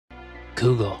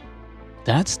Google.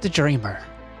 That's the dreamer,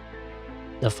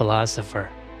 the philosopher,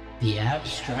 the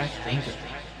abstract thinker,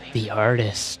 the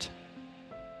artist.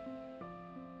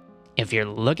 If you're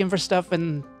looking for stuff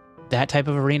in that type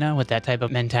of arena with that type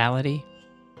of mentality,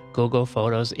 Google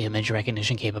Photos image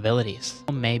recognition capabilities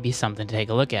may be something to take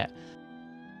a look at.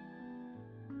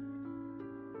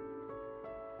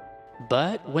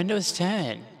 But Windows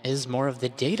 10 is more of the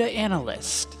data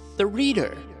analyst, the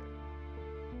reader,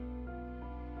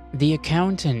 the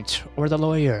accountant, or the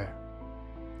lawyer.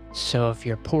 So if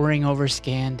you're poring over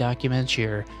scanned documents,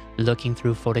 you're looking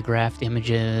through photographed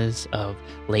images of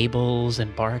labels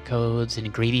and barcodes and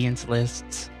ingredients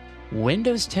lists,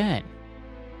 Windows 10.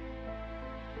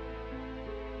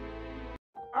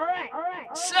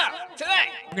 So, today,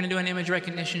 we're going to do an image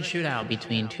recognition shootout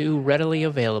between two readily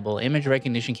available image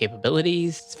recognition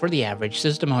capabilities for the average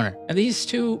system owner. Now, these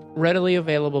two readily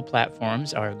available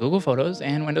platforms are Google Photos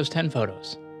and Windows 10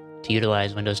 Photos. To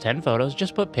utilize Windows 10 Photos,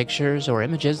 just put pictures or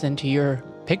images into your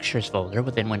Pictures folder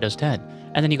within Windows 10.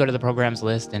 And then you go to the Programs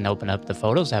list and open up the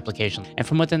Photos application. And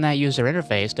from within that user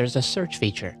interface, there's a search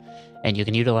feature. And you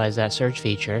can utilize that search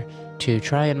feature to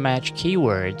try and match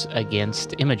keywords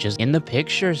against images in the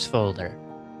Pictures folder.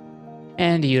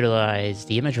 And to utilize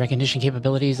the image recognition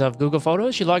capabilities of Google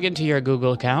Photos, you log into your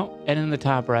Google account, and in the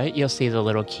top right, you'll see the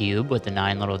little cube with the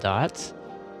 9 little dots.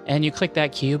 And you click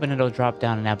that cube and it'll drop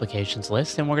down an applications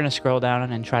list, and we're going to scroll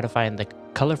down and try to find the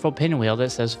colorful pinwheel that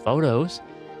says Photos.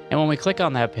 And when we click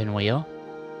on that pinwheel,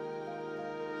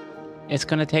 it's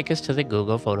going to take us to the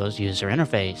Google Photos user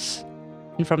interface.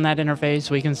 And from that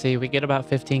interface, we can see we get about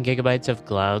 15 gigabytes of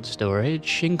cloud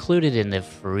storage included in the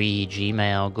free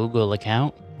Gmail Google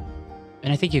account.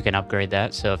 And I think you can upgrade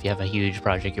that, so if you have a huge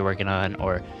project you're working on,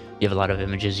 or you have a lot of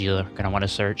images you're going to want to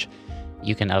search,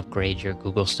 you can upgrade your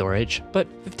Google storage. But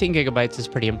 15 gigabytes is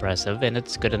pretty impressive, and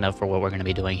it's good enough for what we're going to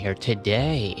be doing here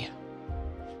today.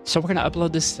 So we're going to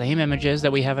upload the same images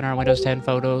that we have in our Windows 10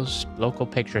 Photos local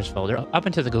pictures folder up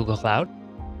into the Google Cloud.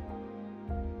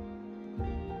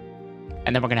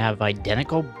 And then we're going to have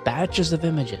identical batches of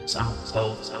images on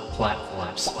both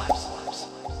platforms.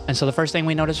 And so the first thing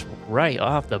we notice right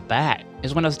off the bat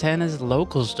is Windows 10 is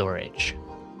local storage.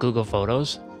 Google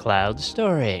Photos, cloud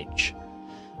storage.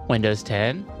 Windows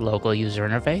 10, local user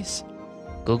interface.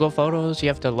 Google Photos, you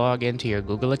have to log into your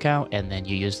Google account and then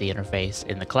you use the interface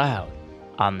in the cloud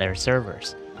on their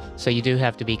servers. So you do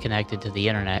have to be connected to the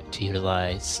internet to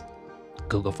utilize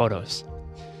Google Photos.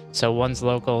 So one's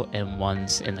local and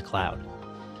one's in the cloud.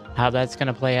 How that's going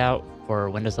to play out for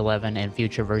Windows 11 and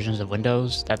future versions of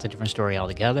Windows, that's a different story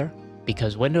altogether,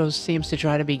 because Windows seems to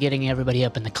try to be getting everybody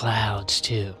up in the clouds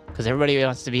too, because everybody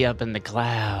wants to be up in the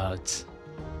clouds.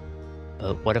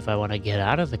 But what if I want to get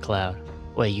out of the cloud?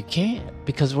 Well, you can't,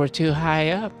 because we're too high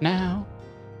up now.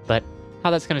 But how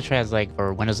that's going to translate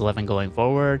for Windows 11 going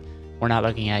forward, we're not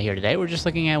looking at here today. We're just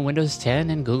looking at Windows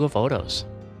 10 and Google Photos.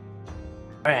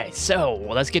 All right, so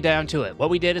let's get down to it.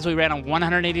 What we did is we ran on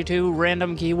 182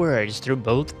 random keywords through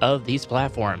both of these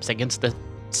platforms against the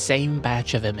same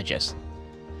batch of images.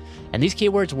 And these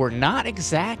keywords were not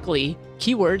exactly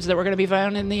keywords that were going to be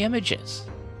found in the images.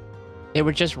 They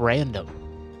were just random.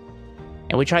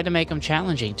 And we tried to make them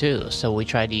challenging too. So we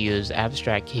tried to use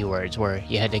abstract keywords where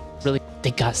you had to really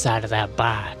think outside of that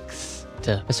box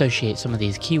to associate some of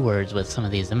these keywords with some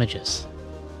of these images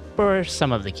for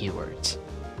some of the keywords.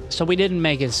 So we didn't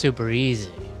make it super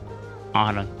easy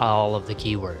on all of the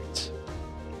keywords.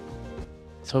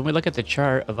 So when we look at the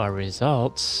chart of our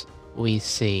results, we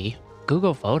see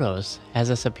Google Photos has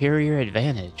a superior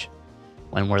advantage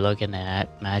when we're looking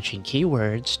at matching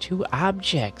keywords to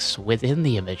objects within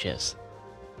the images.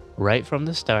 Right from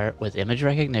the start with image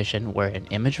recognition, where an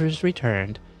image was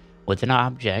returned with an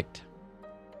object,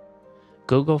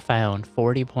 Google found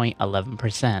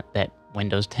 40.11% that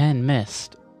Windows 10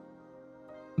 missed.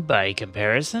 By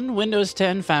comparison, Windows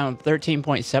 10 found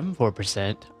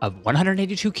 13.74% of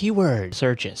 182 keyword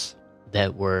searches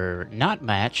that were not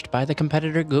matched by the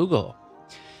competitor Google.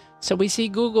 So we see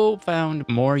Google found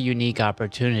more unique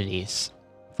opportunities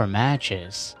for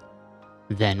matches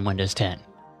than Windows 10.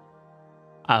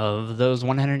 Of those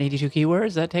 182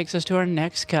 keywords, that takes us to our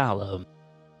next column.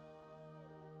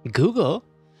 Google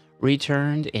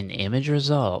returned an image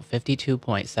result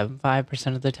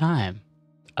 52.75% of the time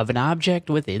of an object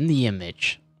within the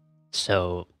image.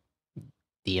 So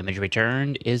the image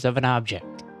returned is of an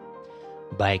object.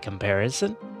 By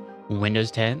comparison,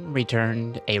 Windows 10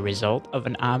 returned a result of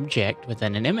an object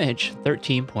within an image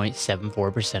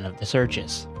 13.74% of the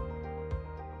searches.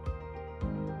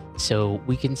 So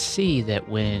we can see that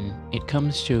when it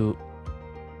comes to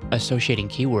associating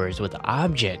keywords with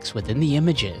objects within the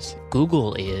images,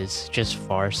 Google is just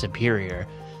far superior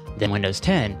than Windows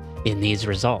 10 in these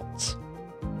results.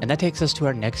 And that takes us to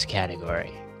our next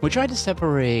category. We tried to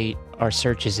separate our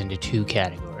searches into two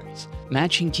categories: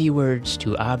 matching keywords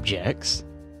to objects,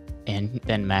 and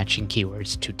then matching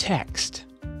keywords to text.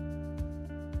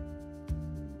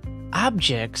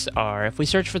 Objects are, if we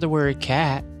search for the word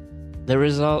cat, the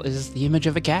result is the image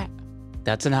of a cat.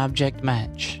 That's an object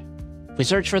match. If we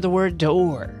search for the word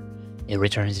door, it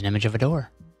returns an image of a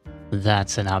door.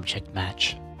 That's an object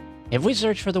match. If we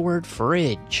search for the word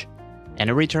fridge, and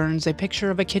it returns a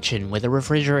picture of a kitchen with a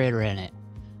refrigerator in it,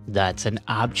 that's an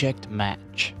object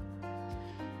match.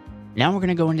 Now we're going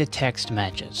to go into text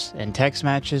matches, and text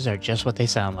matches are just what they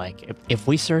sound like. If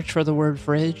we search for the word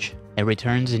fridge, it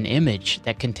returns an image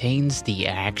that contains the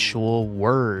actual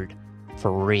word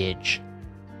fridge,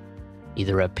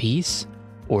 either a piece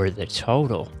or the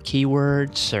total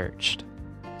keyword searched.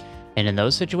 And in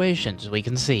those situations, we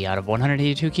can see out of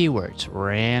 182 keywords,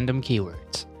 random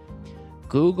keywords,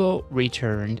 Google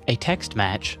returned a text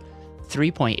match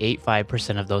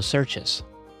 3.85% of those searches.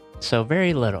 So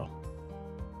very little,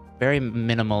 very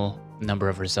minimal number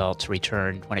of results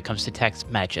returned when it comes to text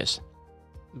matches.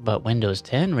 But Windows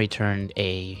 10 returned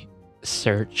a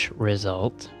search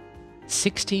result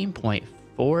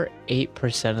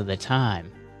 16.48% of the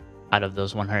time out of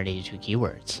those 182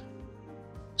 keywords.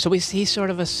 So we see sort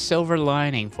of a silver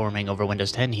lining forming over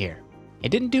Windows 10 here. It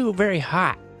didn't do very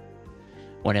hot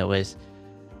when it was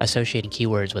associating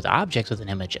keywords with objects within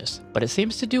images, but it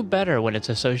seems to do better when it's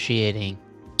associating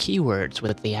keywords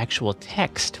with the actual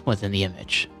text within the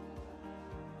image.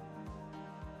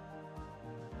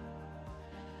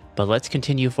 But let's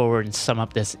continue forward and sum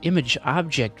up this image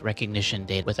object recognition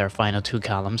data with our final two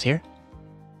columns here.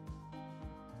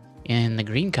 In the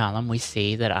green column, we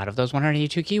see that out of those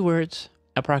 182 keywords,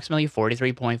 approximately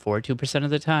 43.42%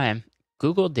 of the time,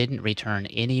 Google didn't return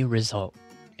any result.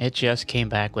 It just came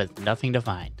back with nothing to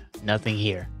find, nothing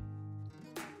here.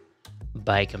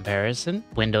 By comparison,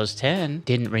 Windows 10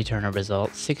 didn't return a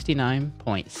result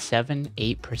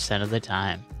 69.78% of the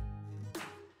time.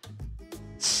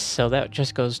 So that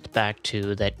just goes back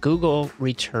to that Google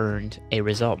returned a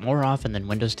result more often than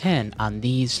Windows 10 on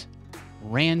these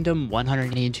random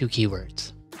 182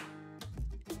 keywords.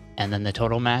 And then the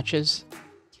total matches,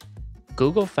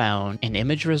 Google found an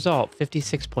image result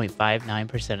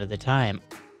 56.59% of the time,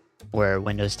 where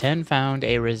Windows 10 found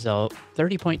a result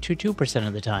 30.22%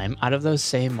 of the time out of those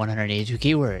same 182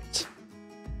 keywords.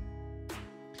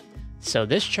 So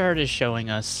this chart is showing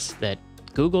us that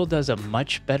Google does a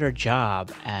much better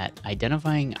job at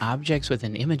identifying objects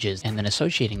within images and then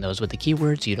associating those with the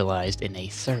keywords utilized in a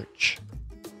search.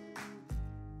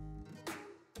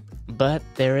 But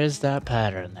there is that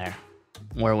pattern there,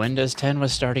 where Windows 10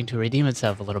 was starting to redeem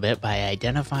itself a little bit by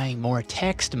identifying more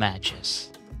text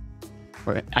matches.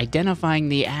 We're identifying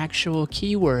the actual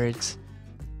keywords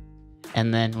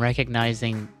and then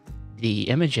recognizing the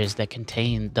images that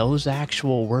contain those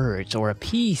actual words or a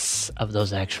piece of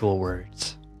those actual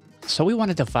words. So we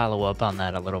wanted to follow up on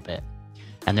that a little bit.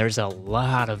 And there's a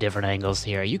lot of different angles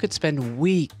here. You could spend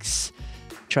weeks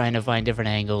trying to find different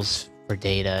angles for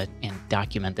data and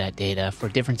document that data for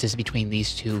differences between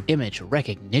these two image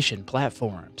recognition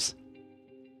platforms.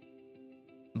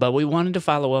 But we wanted to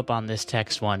follow up on this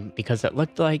text one because it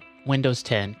looked like Windows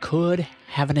 10 could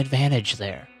have an advantage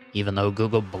there, even though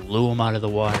Google blew them out of the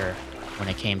water when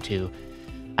it came to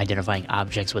identifying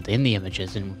objects within the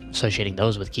images and associating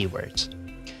those with keywords.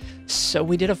 So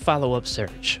we did a follow-up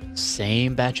search,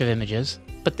 same batch of images,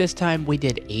 but this time we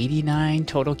did 89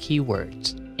 total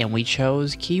keywords, and we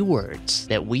chose keywords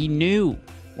that we knew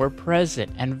were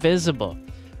present and visible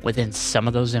within some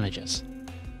of those images.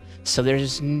 So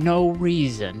there's no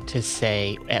reason to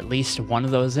say at least one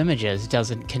of those images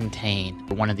doesn't contain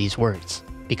one of these words,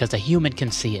 because a human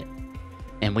can see it.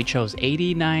 And we chose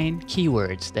 89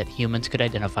 keywords that humans could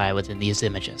identify within these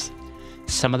images.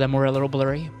 Some of them were a little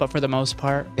blurry, but for the most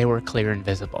part, they were clear and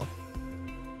visible.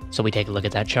 So we take a look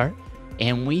at that chart,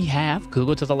 and we have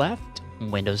Google to the left,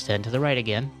 Windows 10 to the right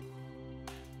again.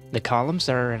 The columns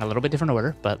are in a little bit different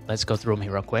order, but let's go through them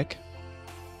here real quick.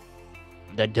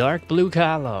 The dark blue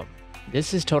column,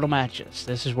 this is total matches.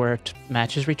 This is where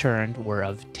matches returned were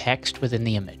of text within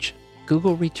the image.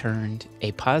 Google returned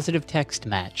a positive text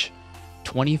match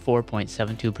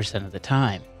 24.72% of the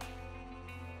time.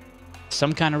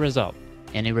 Some kind of result,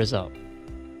 any result.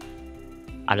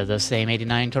 Out of those same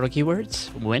 89 total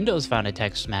keywords, Windows found a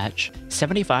text match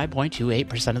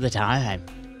 75.28% of the time.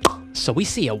 So we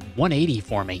see a 180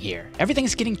 forming here.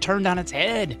 Everything's getting turned on its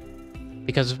head.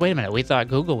 Because wait a minute, we thought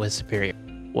Google was superior.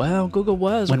 Well, Google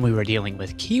was when we were dealing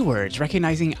with keywords,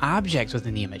 recognizing objects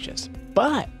within the images.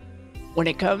 But when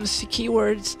it comes to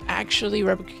keywords actually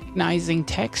recognizing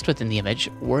text within the image,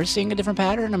 we're seeing a different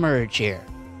pattern emerge here.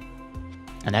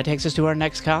 And that takes us to our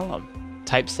next column,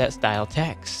 typeset style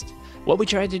text. What we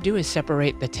tried to do is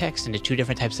separate the text into two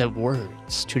different types of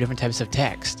words, two different types of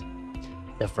text.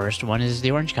 The first one is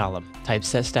the orange column,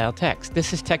 typeset style text.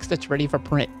 This is text that's ready for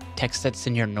print, text that's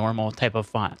in your normal type of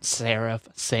font, serif,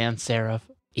 sans serif.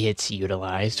 It's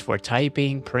utilized for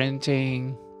typing,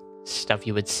 printing, stuff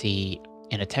you would see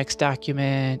in a text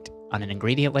document, on an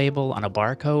ingredient label, on a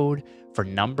barcode, for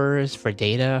numbers, for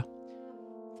data,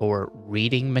 for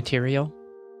reading material.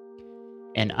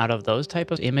 And out of those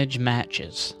type of image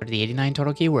matches, for the 89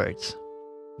 total keywords,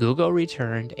 Google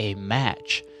returned a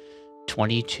match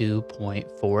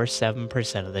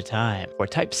 22.47% of the time for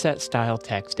typeset style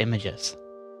text images.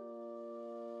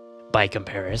 By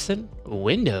comparison,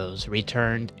 Windows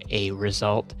returned a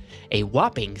result a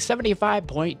whopping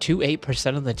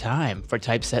 75.28% of the time for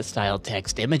typeset style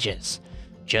text images.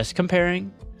 Just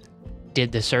comparing,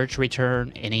 did the search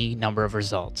return any number of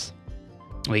results?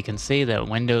 We can see that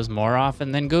Windows more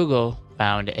often than Google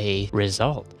found a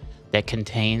result that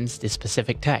contains the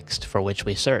specific text for which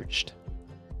we searched,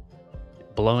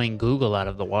 blowing Google out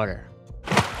of the water.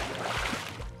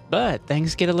 But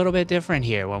things get a little bit different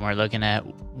here when we're looking at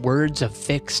words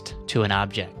affixed to an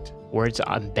object, words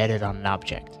embedded on an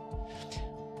object.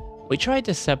 We tried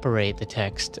to separate the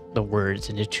text, the words,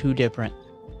 into two different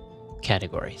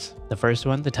categories. The first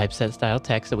one, the typeset style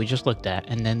text that we just looked at,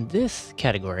 and then this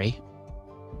category,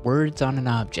 words on an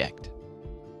object.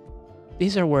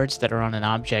 These are words that are on an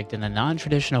object in a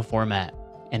non-traditional format,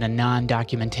 in a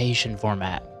non-documentation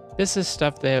format. This is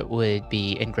stuff that would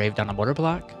be engraved on a mortar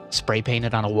block, spray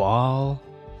painted on a wall,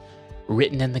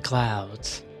 written in the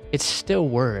clouds. It's still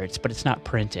words, but it's not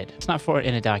printed. It's not for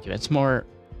in a document. It's more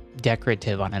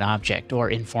decorative on an object or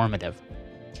informative.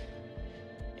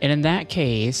 And in that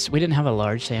case, we didn't have a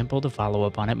large sample to follow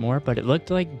up on it more, but it looked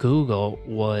like Google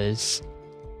was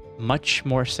much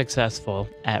more successful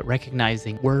at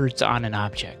recognizing words on an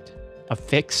object,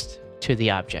 affixed to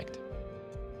the object,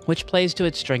 which plays to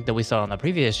its strength that we saw on the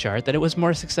previous chart, that it was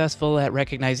more successful at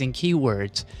recognizing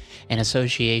keywords in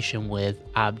association with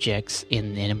objects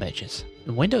in the images.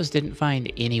 Windows didn't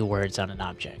find any words on an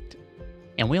object,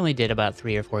 and we only did about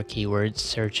 3 or 4 keyword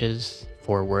searches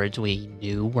for words we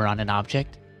knew were on an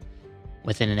object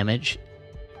within an image.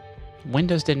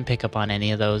 Windows didn't pick up on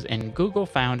any of those, and Google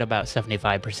found about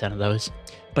 75% of those.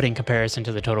 But in comparison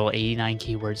to the total 89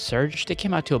 keywords searched, it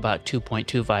came out to about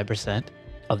 2.25%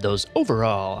 of those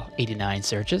overall 89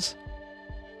 searches.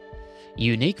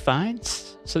 Unique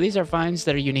finds. So these are finds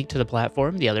that are unique to the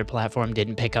platform. The other platform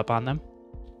didn't pick up on them.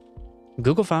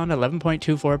 Google found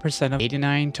 11.24% of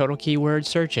 89 total keyword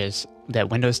searches that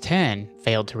Windows 10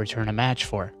 failed to return a match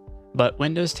for. But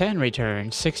Windows 10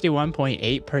 returned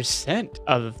 61.8%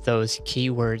 of those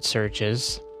keyword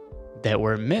searches that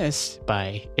were missed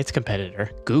by its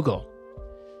competitor, Google.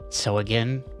 So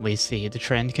again, we see the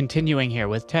trend continuing here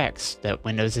with text, that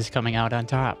Windows is coming out on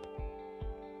top.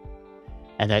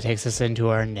 And that takes us into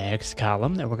our next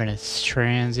column that we're going to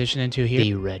transition into here,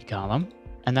 the red column,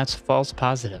 and that's false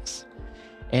positives.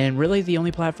 And really the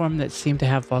only platform that seemed to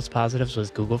have false positives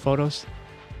was Google Photos.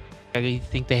 I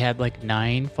think they had like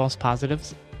 9 false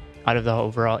positives out of the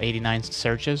overall 89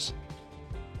 searches,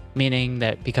 meaning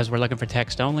that because we're looking for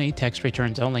text only, text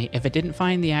returns only, if it didn't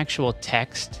find the actual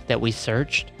text that we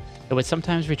searched, it would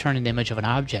sometimes return an image of an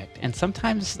object, and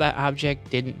sometimes that object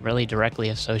didn't really directly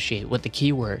associate with the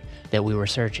keyword that we were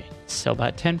searching. So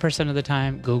about 10% of the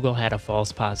time, Google had a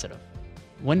false positive.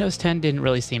 Windows 10 didn't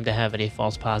really seem to have any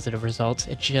false positive results.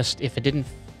 It just, if it didn't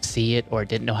see it or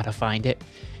didn't know how to find it,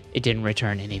 it didn't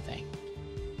return anything.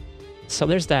 So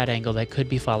there's that angle that could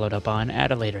be followed up on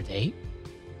at a later date.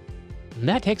 And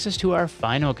that takes us to our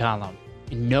final column.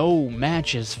 No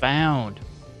matches found.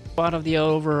 Out of the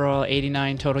overall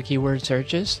 89 total keyword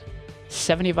searches,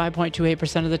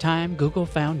 75.28% of the time, Google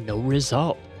found no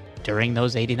result during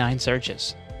those 89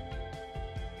 searches.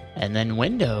 And then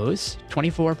Windows,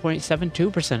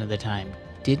 24.72% of the time,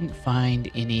 didn't find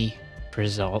any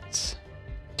results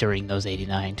during those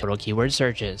 89 total keyword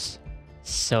searches.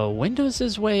 So Windows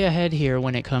is way ahead here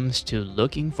when it comes to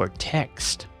looking for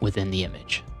text within the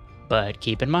image. But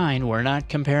keep in mind, we're not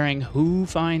comparing who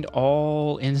find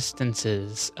all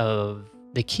instances of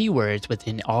the keywords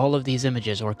within all of these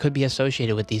images or could be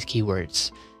associated with these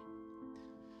keywords,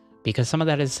 because some of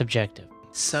that is subjective.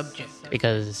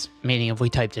 Because, meaning if we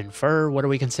typed in fur, what are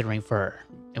we considering fur?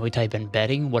 If we type in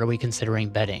bedding, what are we considering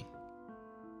bedding?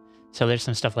 So there's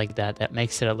some stuff like that that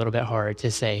makes it a little bit hard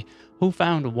to say who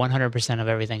found 100% of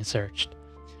everything searched.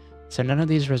 So none of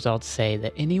these results say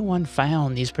that anyone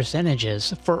found these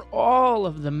percentages for all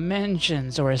of the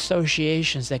mentions or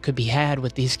associations that could be had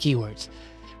with these keywords.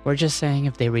 We're just saying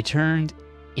if they returned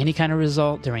any kind of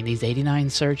result during these 89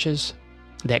 searches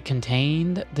that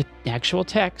contained the actual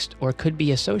text or could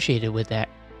be associated with that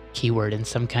keyword in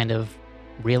some kind of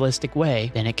realistic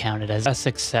way, then it counted as a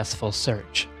successful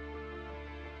search.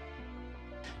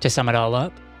 To sum it all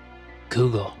up,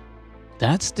 Google,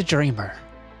 that's the dreamer,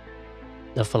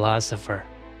 the philosopher,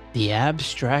 the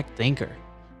abstract thinker,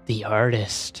 the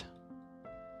artist.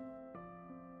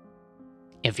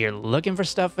 If you're looking for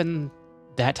stuff in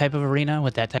that type of arena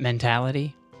with that type of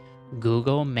mentality,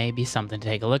 Google may be something to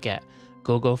take a look at.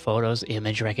 Google Photos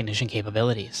image recognition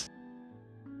capabilities.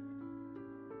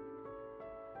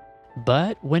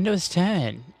 But Windows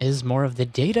 10 is more of the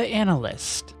data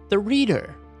analyst, the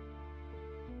reader,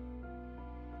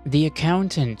 the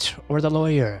accountant, or the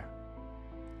lawyer.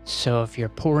 So if you're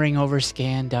poring over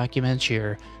scanned documents,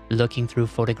 you're looking through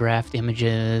photographed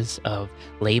images of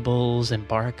labels and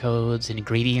barcodes and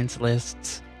ingredients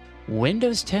lists,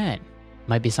 Windows 10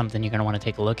 might be something you're going to want to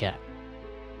take a look at.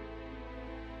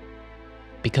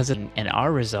 Because in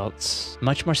our results,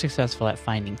 much more successful at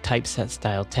finding typeset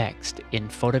style text in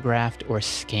photographed or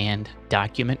scanned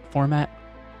document format,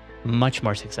 much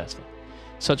more successful.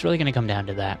 So it's really going to come down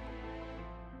to that.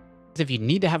 If you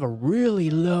need to have a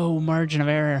really low margin of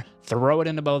error, throw it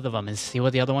into both of them and see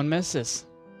what the other one misses.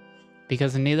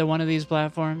 Because neither one of these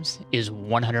platforms is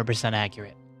 100%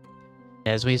 accurate.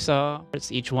 As we saw,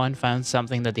 each one found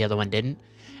something that the other one didn't,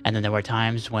 and then there were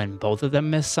times when both of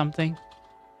them missed something.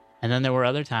 And then there were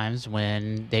other times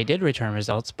when they did return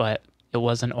results, but it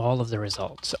wasn't all of the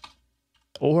results.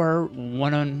 Or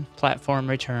one platform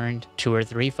returned 2 or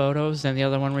 3 photos, and the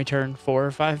other one returned 4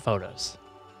 or 5 photos.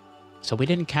 So we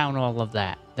didn't count all of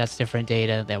that. That's different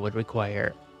data that would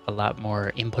require a lot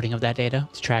more inputting of that data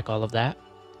to track all of that.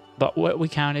 But what we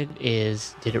counted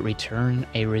is, did it return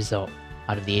a result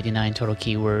out of the 89 total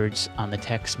keywords on the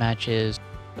text matches,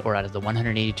 or out of the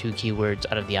 182 keywords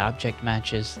out of the object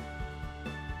matches?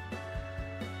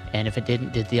 And if it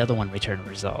didn't, did the other one return a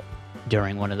result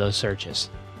during one of those searches?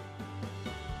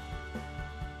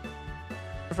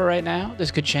 For right now,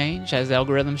 this could change as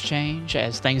algorithms change,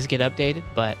 as things get updated,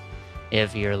 but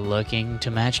if you're looking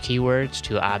to match keywords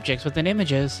to objects within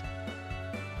images,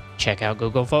 check out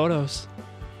Google Photos.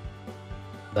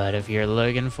 But if you're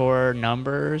looking for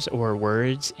numbers or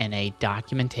words in a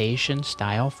documentation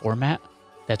style format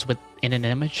that's within an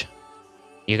image,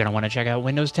 you're going to want to check out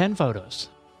Windows 10 Photos.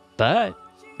 But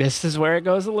this is where it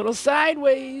goes a little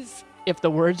sideways if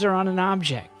the words are on an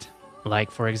object.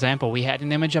 Like, for example, we had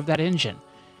an image of that engine,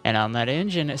 and on that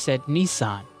engine it said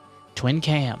Nissan, twin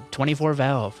cam, 24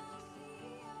 valve.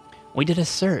 We did a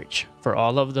search for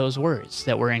all of those words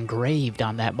that were engraved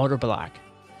on that motor block.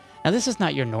 Now, this is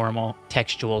not your normal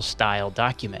textual style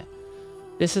document.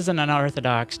 This is an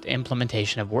unorthodox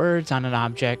implementation of words on an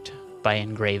object by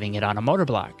engraving it on a motor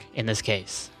block, in this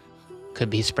case. Could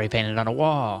be spray painted on a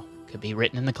wall, could be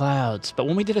written in the clouds. But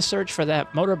when we did a search for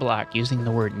that motor block using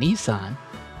the word Nissan,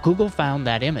 Google found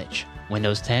that image.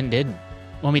 Windows 10 didn't.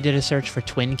 When we did a search for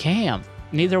twin cam,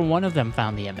 neither one of them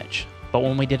found the image. But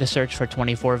when we did a search for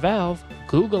 24 valve,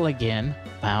 Google again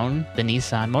found the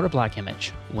Nissan motor block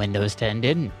image. Windows 10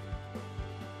 didn't.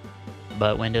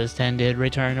 But Windows 10 did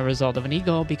return a result of an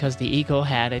eagle because the eagle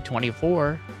had a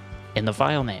 24 in the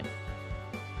file name.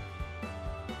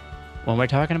 When we're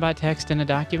talking about text in a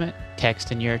document,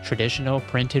 text in your traditional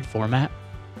printed format,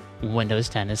 Windows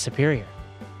 10 is superior.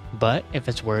 But if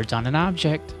it's words on an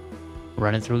object,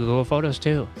 run it through Google Photos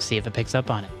too, see if it picks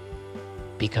up on it.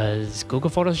 Because Google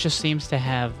Photos just seems to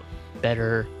have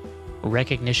better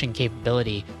recognition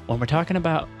capability when we're talking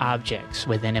about objects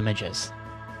within images.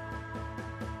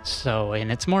 So,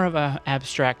 and it's more of an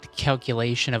abstract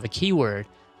calculation of a keyword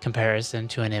comparison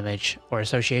to an image or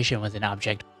association with an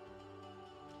object.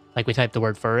 Like we typed the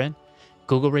word fur in,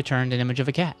 Google returned an image of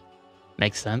a cat.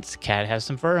 Makes sense, cat has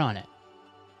some fur on it.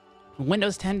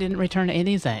 Windows 10 didn't return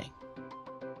anything.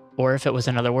 Or if it was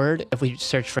another word, if we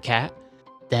searched for cat,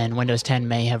 then Windows 10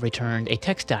 may have returned a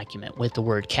text document with the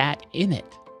word cat in it.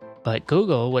 But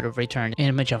Google would have returned an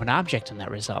image of an object in that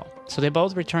result. So they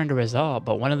both returned a result,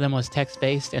 but one of them was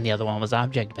text-based and the other one was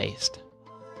object-based.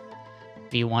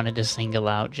 If you wanted to single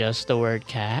out just the word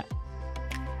cat,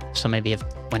 so maybe if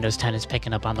Windows 10 is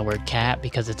picking up on the word cat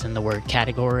because it's in the word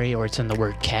category or it's in the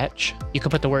word catch, you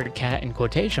could put the word cat in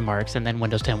quotation marks and then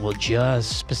Windows 10 will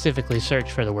just specifically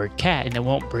search for the word cat and it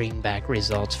won't bring back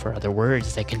results for other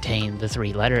words that contain the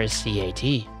 3 letters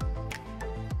CAT.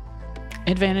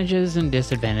 advantages and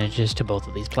disadvantages to both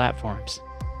of these platforms.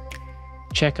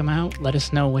 Check them out, let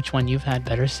us know which one you've had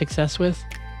better success with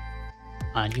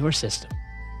on your system.